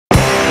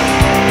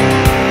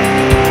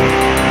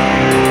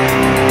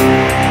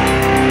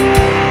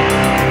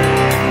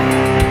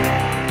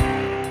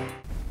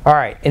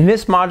in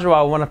this module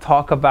I want to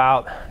talk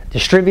about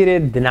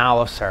distributed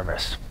denial of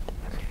service.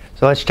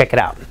 So let's check it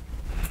out.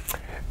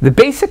 The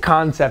basic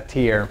concept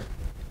here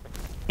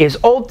is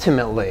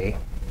ultimately,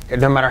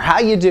 no matter how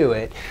you do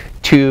it,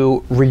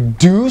 to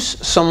reduce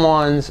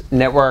someone's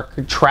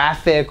network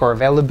traffic or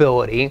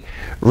availability,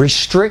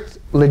 restrict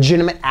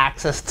legitimate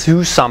access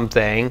to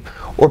something,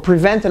 or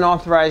prevent an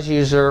authorized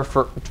user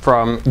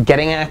from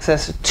getting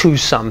access to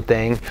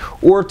something,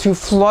 or to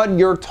flood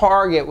your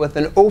target with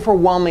an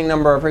overwhelming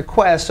number of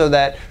requests so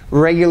that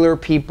regular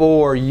people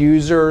or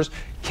users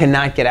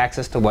cannot get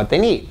access to what they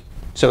need.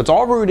 So it's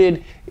all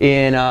rooted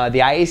in the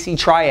IAC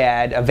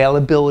triad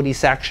availability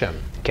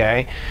section,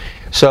 okay?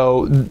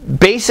 So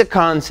basic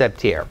concept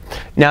here.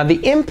 Now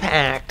the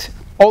impact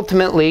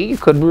ultimately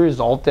could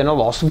result in a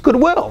loss of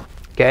goodwill,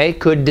 okay?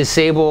 Could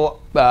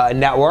disable a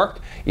network,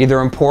 either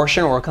in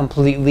portion or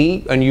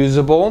completely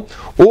unusable,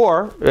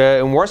 or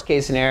in worst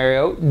case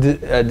scenario,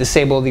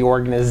 disable the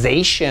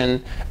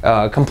organization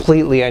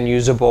completely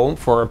unusable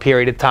for a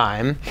period of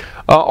time,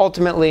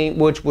 ultimately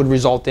which would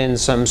result in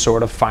some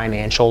sort of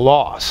financial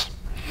loss.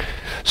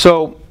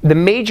 So the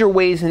major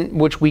ways in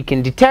which we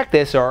can detect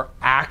this are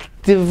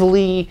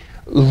actively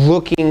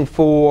looking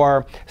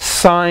for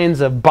signs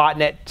of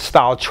botnet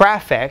style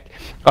traffic,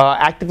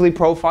 actively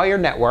profile your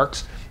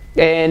networks,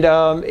 and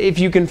if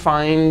you can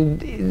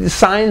find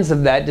signs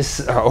of that,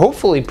 just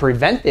hopefully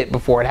prevent it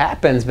before it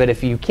happens. But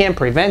if you can't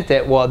prevent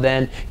it, well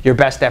then your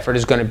best effort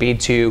is going to be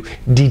to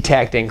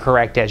detect and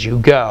correct as you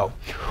go.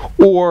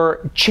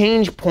 Or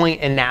change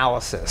point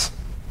analysis.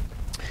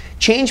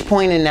 Change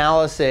point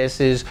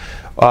analysis is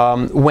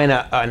when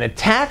an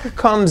attack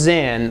comes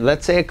in,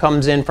 let's say it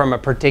comes in from a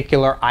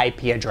particular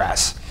IP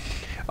address.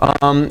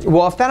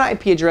 Well, if that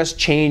IP address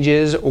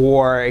changes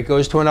or it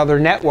goes to another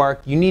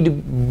network, you need to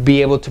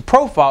be able to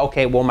profile,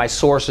 okay, well, my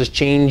source is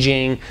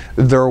changing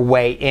their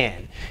way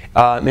in.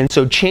 And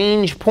so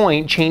change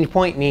point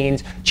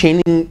means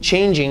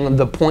changing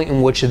the point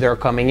in which they're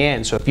coming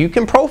in. So if you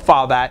can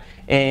profile that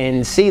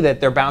and see that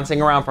they're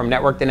bouncing around from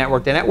network to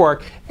network to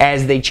network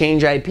as they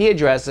change IP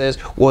addresses,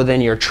 well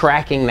then you're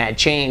tracking that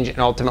change and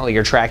ultimately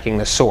you're tracking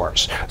the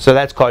source. So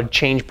that's called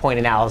change point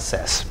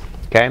analysis,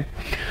 okay?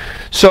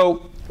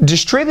 So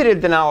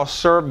distributed denial of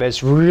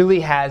service really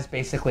has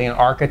basically an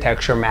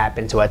architecture map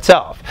into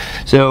itself.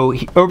 So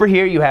over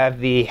here you have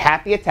the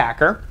happy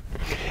attacker,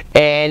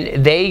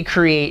 and they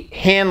create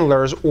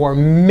handlers or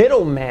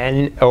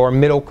middlemen or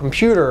middle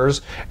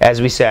computers,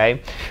 as we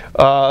say,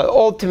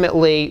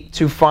 ultimately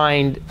to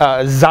find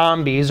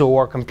zombies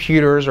or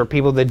computers or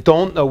people that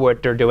don't know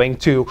what they're doing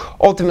to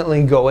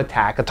ultimately go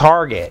attack a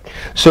target.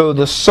 So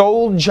the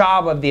sole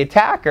job of the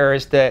attacker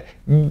is to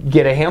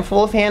get a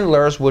handful of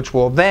handlers, which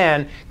will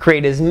then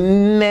create as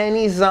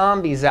many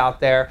zombies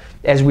out there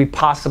as we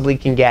possibly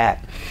can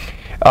get.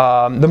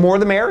 The more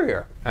the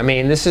merrier. I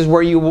mean, this is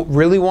where you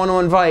really want to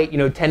invite,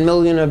 10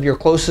 million of your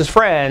closest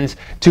friends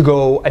to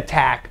go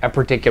attack a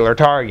particular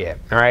target,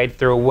 all right,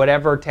 through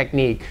whatever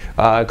technique.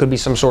 It could be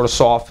some sort of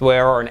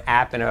software or an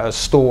app in a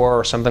store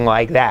or something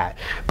like that.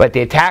 But the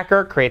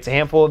attacker creates a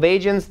handful of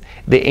agents.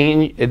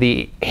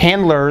 The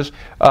handlers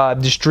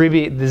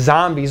distribute the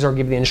zombies or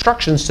give the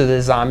instructions to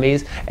the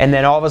zombies, and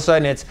then all of a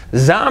sudden it's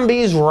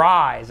zombies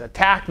rise,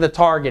 attack the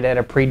target at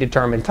a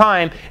predetermined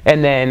time,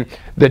 and then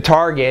the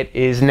target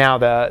is now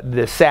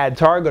the sad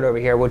target over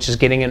here, which is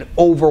getting an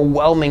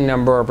overwhelming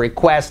number of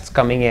requests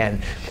coming in.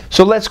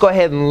 So let's go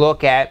ahead and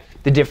look at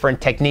the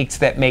different techniques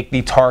that make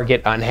the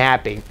target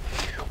unhappy.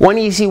 One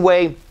easy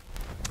way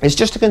is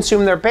just to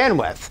consume their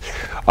bandwidth.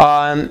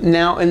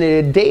 Now, in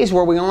the days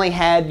where we only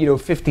had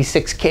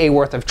 56K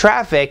worth of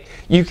traffic,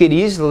 you could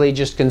easily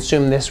just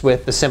consume this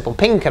with the simple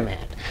ping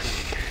command.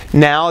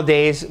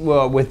 Nowadays,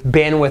 with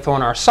bandwidth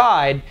on our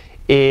side,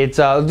 it's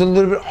a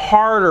little bit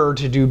harder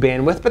to do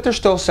bandwidth, but there's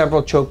still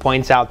several choke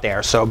points out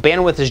there. So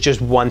bandwidth is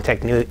just one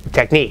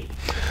technique.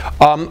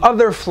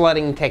 Other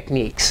flooding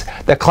techniques,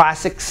 the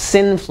classic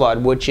SYN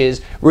flood, which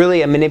is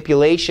really a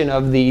manipulation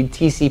of the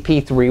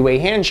TCP three-way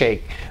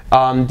handshake.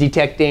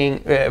 Detecting,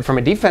 from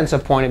a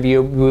defensive point of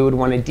view, we would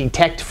want to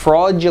detect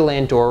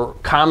fraudulent or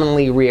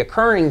commonly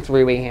reoccurring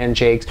three-way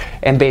handshakes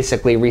and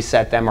basically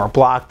reset them or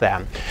block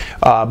them.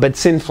 But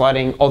SYN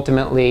flooding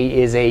ultimately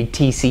is a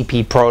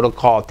TCP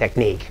protocol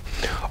technique.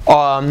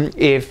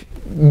 If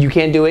you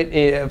can't do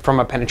it from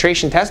a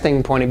penetration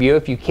testing point of view,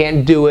 if you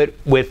can't do it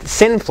with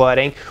SYN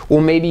flooding,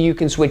 well, maybe you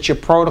can switch your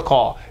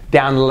protocol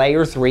down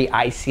layer 3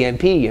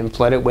 ICMP and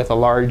flood it with a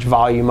large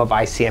volume of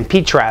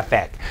ICMP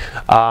traffic.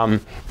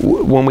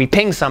 When we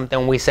ping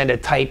something, we send a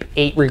type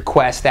 8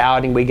 request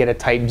out and we get a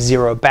type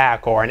 0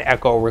 back, or an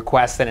echo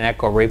request and an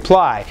echo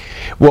reply.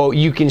 Well,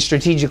 you can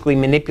strategically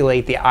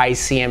manipulate the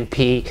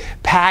ICMP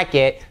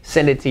packet,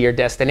 send it to your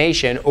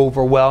destination,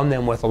 overwhelm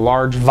them with a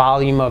large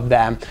volume of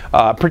them,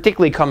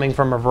 particularly coming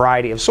from a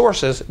variety of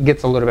sources. It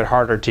gets a little bit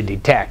harder to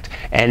detect.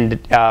 And,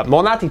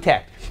 well, not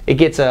detect, it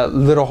gets a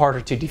little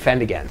harder to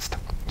defend against.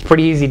 It's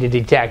pretty easy to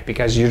detect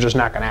because you're just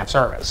not going to have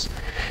service.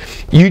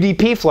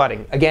 UDP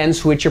flooding, again,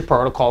 switch your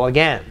protocol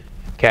again.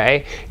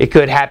 Okay, it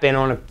could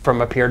happen from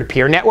a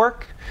peer-to-peer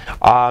network.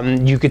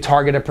 You could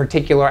target a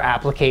particular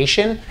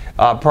application.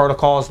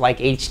 Protocols like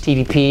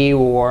HTTP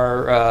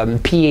or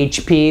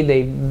PHP,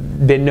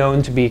 they've been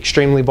known to be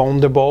extremely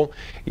vulnerable.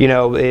 You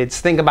know,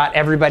 think about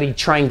everybody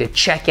trying to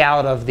check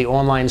out of the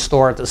online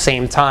store at the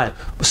same time.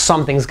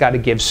 Something's got to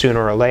give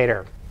sooner or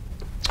later.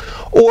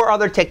 Or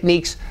other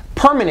techniques,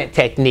 permanent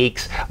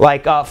techniques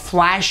like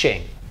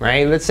flashing.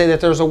 Right? Let's say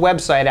that there's a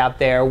website out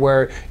there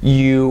where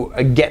you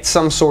get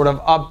some sort of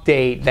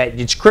update that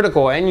it's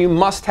critical and you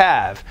must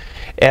have,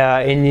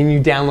 and then you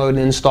download and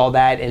install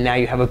that, and now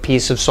you have a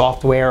piece of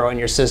software on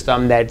your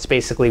system that's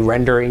basically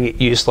rendering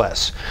it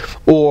useless.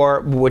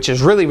 Or, which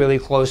is really, really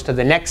close to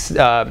the next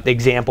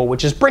example,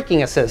 which is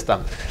bricking a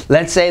system.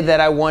 Let's say that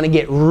I want to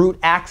get root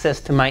access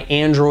to my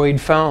Android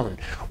phone.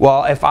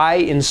 Well, if I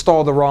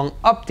install the wrong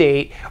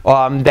update,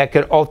 that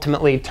could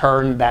ultimately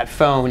turn that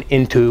phone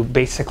into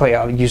basically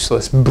a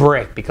useless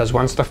brick, because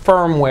once the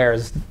firmware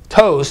is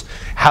toast,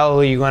 how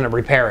are you going to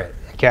repair it?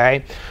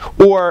 Okay?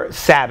 Or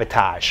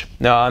sabotage.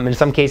 In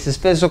some cases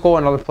physical,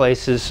 in other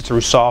places through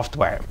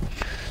software.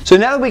 So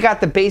now that we got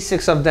the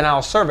basics of denial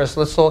of service,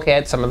 let's look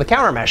at some of the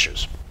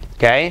countermeasures.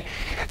 Okay?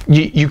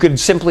 You could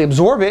simply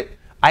absorb it.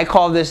 I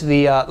call this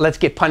the let's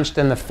get punched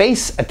in the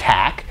face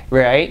attack,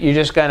 right? You're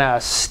just going to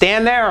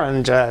stand there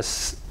and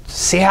just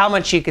see how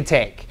much you could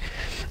take.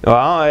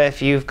 Well,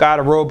 if you've got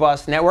a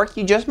robust network,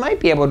 you just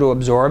might be able to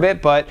absorb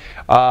it, but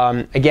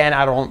again,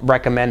 I don't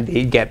recommend that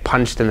you get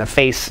punched in the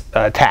face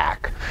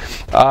attack.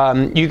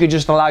 You could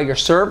just allow your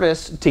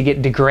service to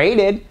get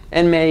degraded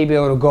and maybe be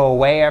able to go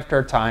away after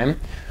a time.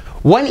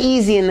 One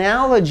easy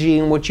analogy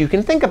in which you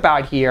can think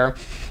about here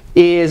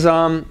is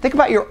think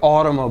about your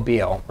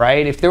automobile,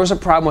 right? If there was a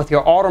problem with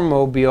your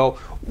automobile,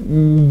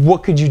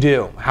 what could you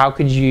do? How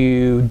could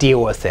you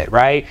deal with it,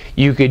 right?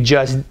 You could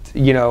just,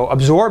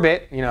 absorb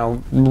it,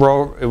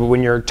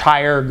 when your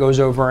tire goes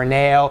over a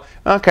nail,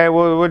 okay,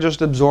 well, we'll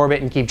just absorb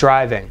it and keep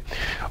driving.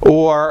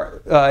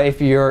 Or if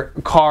your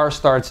car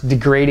starts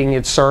degrading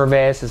its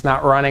service, it's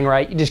not running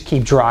right, you just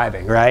keep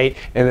driving, right?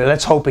 And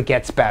let's hope it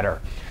gets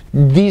better.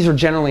 These are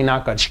generally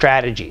not good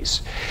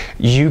strategies.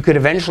 You could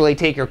eventually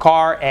take your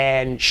car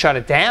and shut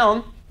it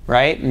down,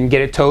 right, and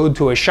get it towed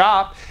to a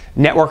shop.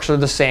 Networks are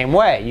the same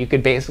way. You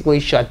could basically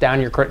shut down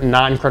your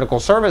non-critical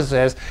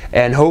services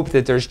and hope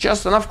that there's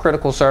just enough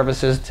critical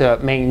services to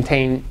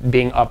maintain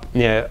being up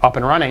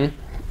and running.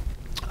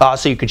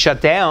 So you could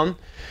shut down.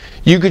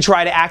 You could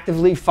try to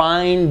actively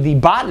find the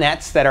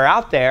botnets that are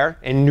out there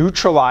and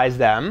neutralize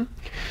them.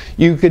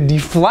 You could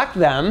deflect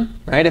them,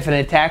 right? If an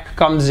attack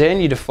comes in,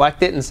 you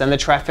deflect it and send the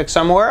traffic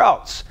somewhere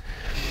else.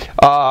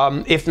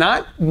 If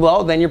not,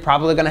 well, then you're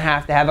probably going to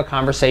have a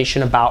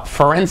conversation about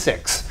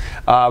forensics,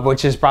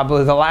 which is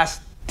probably the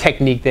last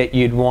technique that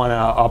you'd want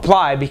to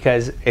apply,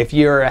 because if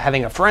you're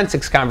having a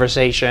forensics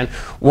conversation,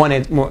 one,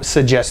 it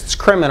suggests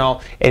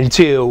criminal, and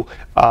two,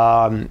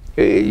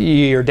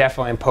 you're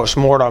definitely in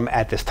post-mortem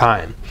at this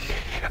time.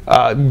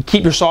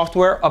 Keep your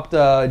software up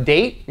to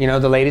date,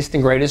 the latest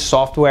and greatest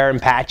software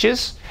and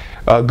patches.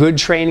 Good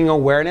training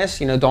awareness,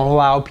 don't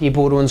allow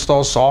people to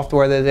install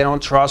software that they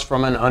don't trust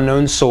from an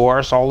unknown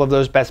source, all of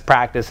those best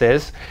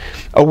practices.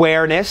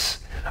 Awareness.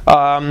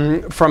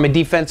 From a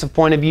defensive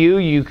point of view,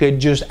 you could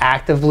just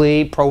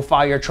actively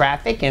profile your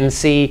traffic and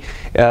see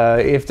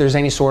if there's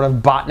any sort of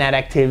botnet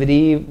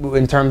activity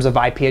in terms of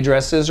IP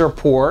addresses or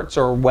ports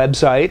or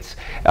websites,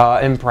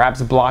 and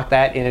perhaps block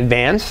that in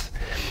advance.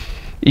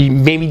 You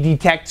maybe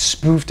detect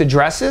spoofed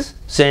addresses,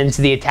 since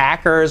the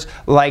attackers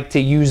like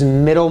to use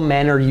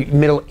middlemen or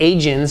middle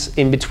agents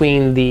in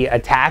between the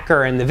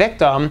attacker and the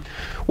victim.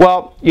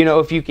 Well,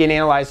 if you can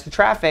analyze the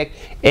traffic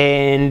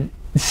and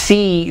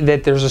see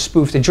that there's a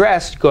spoofed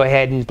address, go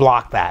ahead and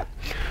block that.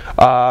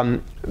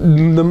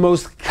 The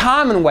most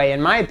common way,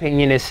 in my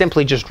opinion, is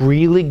simply just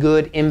really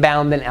good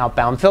inbound and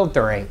outbound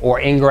filtering, or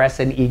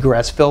ingress and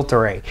egress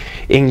filtering.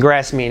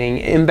 Ingress meaning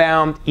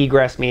inbound,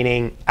 egress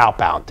meaning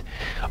outbound.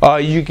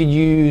 You could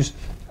use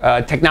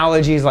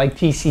technologies like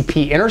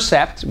TCP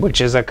intercept,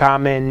 which is a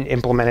common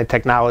implemented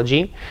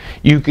technology.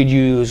 You could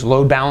use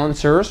load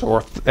balancers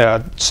or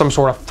some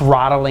sort of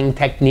throttling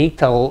technique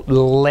to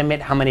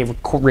limit how many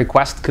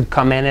requests could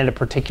come in at a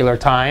particular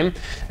time.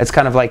 It's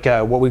kind of like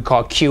what we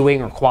call queuing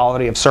or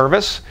quality of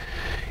service.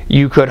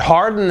 You could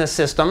harden the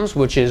systems,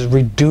 which is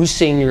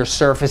reducing your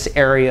surface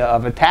area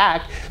of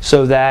attack,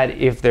 so that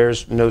if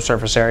there's no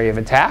surface area of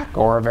attack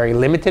or a very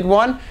limited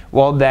one,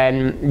 well,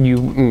 then you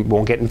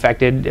won't get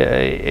infected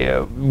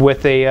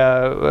with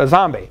a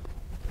zombie.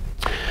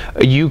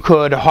 You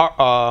could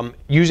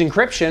use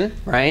encryption,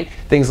 right?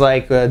 Things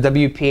like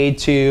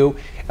WPA2.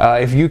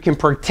 If you can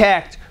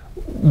protect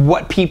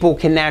what people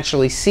can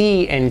naturally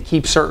see and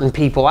keep certain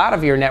people out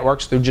of your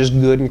networks through just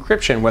good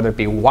encryption, whether it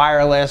be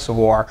wireless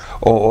or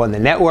on the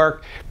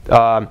network.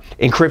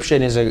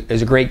 Encryption is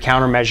a great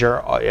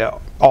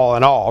countermeasure all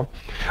in all.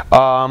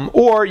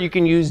 Or you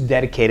can use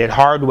dedicated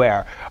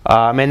hardware.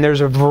 And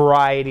there's a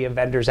variety of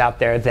vendors out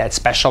there that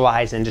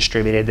specialize in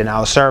distributed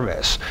denial of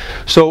service.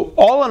 So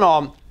all in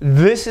all,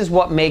 this is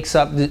what makes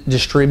up the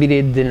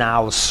distributed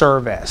denial of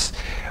service.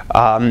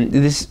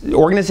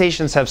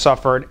 Organizations have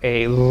suffered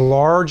a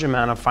large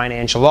amount of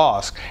financial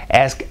loss.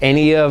 Ask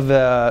any of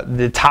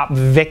the top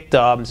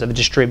victims of a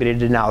distributed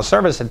denial of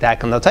service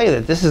attack, and they'll tell you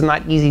that this is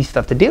not easy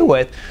stuff to deal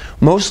with,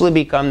 mostly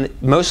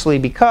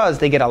because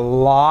they get a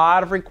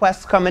lot of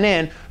requests coming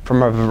in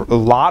from a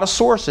lot of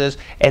sources,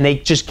 and they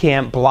just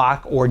can't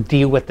block or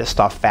deal with this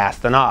stuff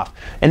fast enough.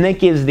 And that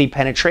gives the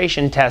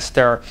penetration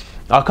tester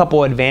a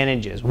couple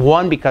advantages.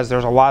 One, because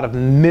there's a lot of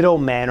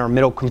middlemen or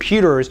middle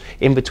computers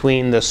in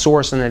between the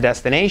source and the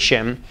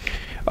destination,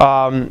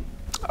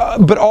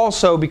 but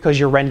also because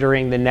you're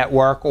rendering the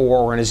network or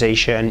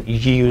organization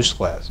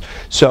useless.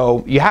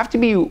 So you have to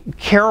be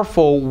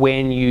careful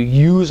when you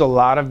use a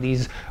lot of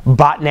these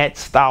botnet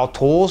style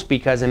tools,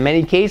 because in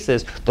many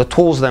cases the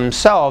tools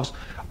themselves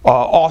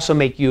also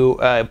make you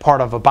part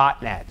of a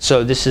botnet.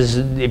 So this is,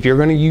 if you're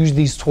going to use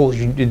these tools,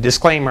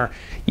 disclaimer,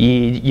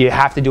 you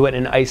have to do it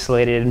in an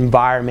isolated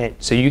environment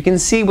so you can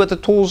see what the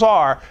tools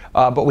are,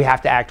 but we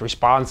have to act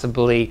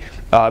responsibly,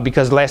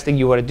 because the last thing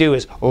you want to do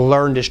is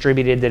learn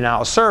distributed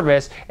denial of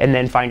service and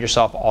then find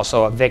yourself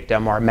also a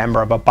victim or a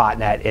member of a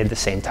botnet at the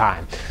same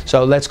time.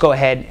 So let's go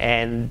ahead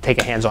and take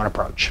a hands-on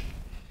approach.